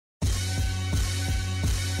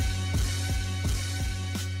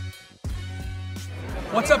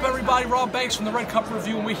What's up, everybody? Rob Banks from the Red Cup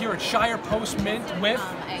Review, and we're here at Shire Post Mint with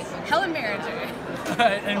Helen Marringer.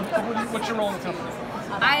 And what's your role in the company?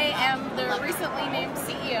 I am the recently named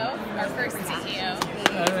CEO, our first CEO.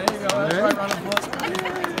 There you go. That's right. Round of applause.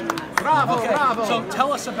 Bravo, okay. bravo. So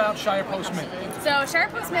tell us about Shire Post Mint. So Shire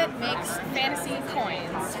Post Mint makes fantasy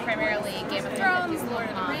coins, primarily Game of Thrones, Lord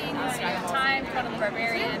of the Rings, Dragon of Time, Conan the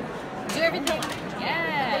Barbarian. Do everything.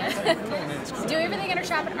 Yeah. Do everything in our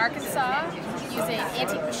shop in Arkansas using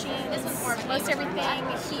antique machines. Most everything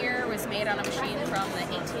here was made on a machine from the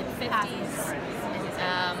 1850s.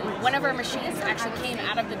 One of our machines actually came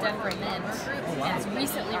out of the Denver Mint and is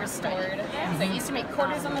recently restored. So it used to make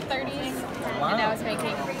quarters on the 30s, and now it's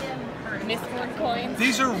making mythboard coins.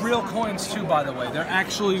 These are real coins too, by the way. They're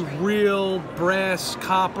actually real brass,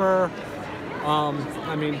 copper.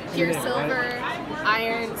 I mean, pure silver,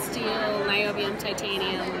 iron, steel, niobium,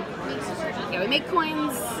 titanium. Yeah, we make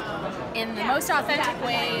coins in the most authentic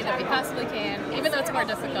way that we possibly can, even though it's more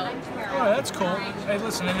difficult. Oh, that's cool. Hey,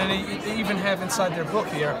 listen, and then they even have inside their book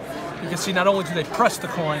here, you can see not only do they press the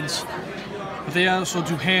coins, but they also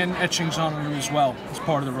do hand etchings on them as well as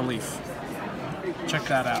part of the relief. Check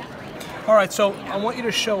that out. All right, so I want you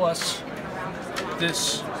to show us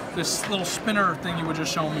this little spinner thing you were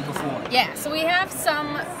just showing me before. Yeah, so we have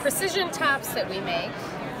some precision tops that we make.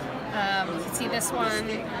 You can see this one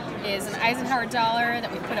is an Eisenhower dollar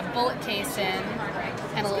that we put a bullet case in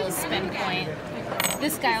and a little spin point.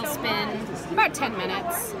 This guy will spin about 10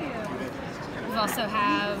 minutes. We also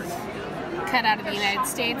have cut out of the United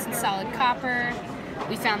States in solid copper.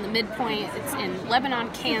 We found the midpoint. It's in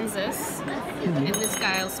Lebanon, Kansas, and this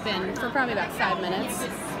guy will spin for probably about 5 minutes.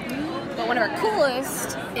 But one of our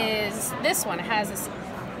coolest is this one. It has this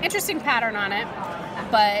interesting pattern on it,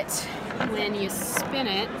 but when you spin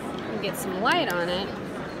it and get some light on it,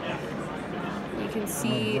 you can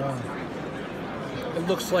see it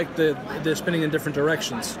looks like they're spinning in different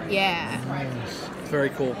directions. Yeah. Nice. Very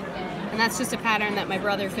cool. And that's just a pattern that my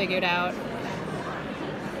brother figured out.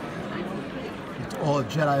 It's all a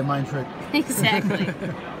Jedi mind trick. Exactly.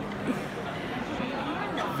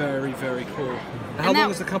 Very, very cool. How long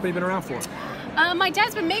has the company been around for? My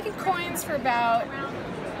dad's been making coins for about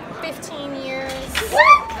 15 years.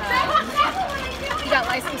 He got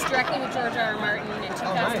licensed directly with George R. R. Martin in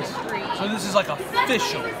 2003. Nice. So this is like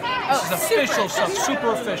official. Oh, this is official stuff,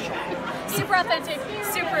 super official. Super authentic,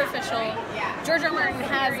 super official. George R. R. Martin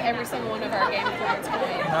has every single one of our Game of Thrones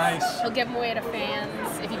coins. Nice. He'll give them away to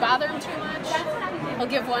fans. If you bother him too much, he'll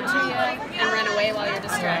give one to you and run away while you're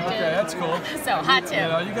distracted. Okay, that's cool. So, hot tip. You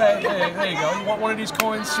know, you guys, hey, there you go. You want one of these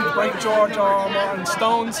coins, you break George R. R. Martin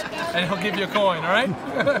stones, and he'll give you a coin, all right?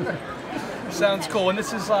 Sounds cool. And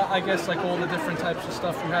this is, I guess, like all the different types of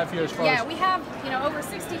stuff you have here as far as... Yeah, we have, over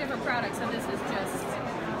 60 different products, and this is just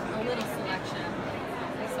a little selection.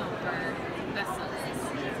 Some of our best sellers.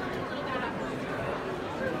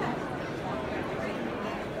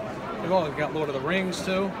 We've got Lord of the Rings,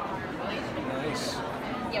 too. Nice.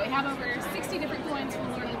 Yeah, we have over 60 different coins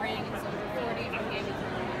from Lord of the Rings, over 40 from Game of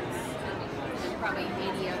Thrones, and probably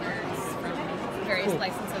 80 others from various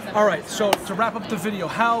licenses. All right, so to wrap up the video,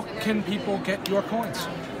 how can people get your coins?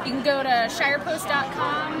 You can go to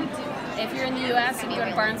shirepost.com. If you're in the U.S., you can go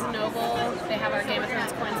to Barnes & Noble. They have our Game of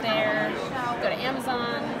Thrones coins there. Go to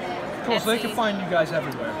Amazon. Cool, Etsy. so they can find you guys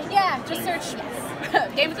everywhere. Yeah, just search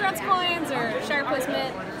Game of Thrones coins or Shire Post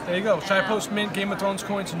Mint. There you go, Shire Post Mint, Game of Thrones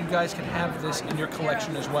coins, and you guys can have this in your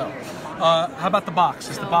collection as well. How about the box?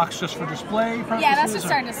 Is the box just for display purposes? Yeah, that's just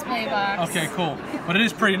our display box. Okay, cool. But it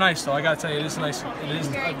is pretty nice, though. I gotta tell you, it is nice. It is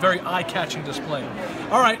a very eye-catching display.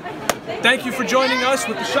 All right, thank you for joining us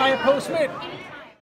with the Shire Post Mint.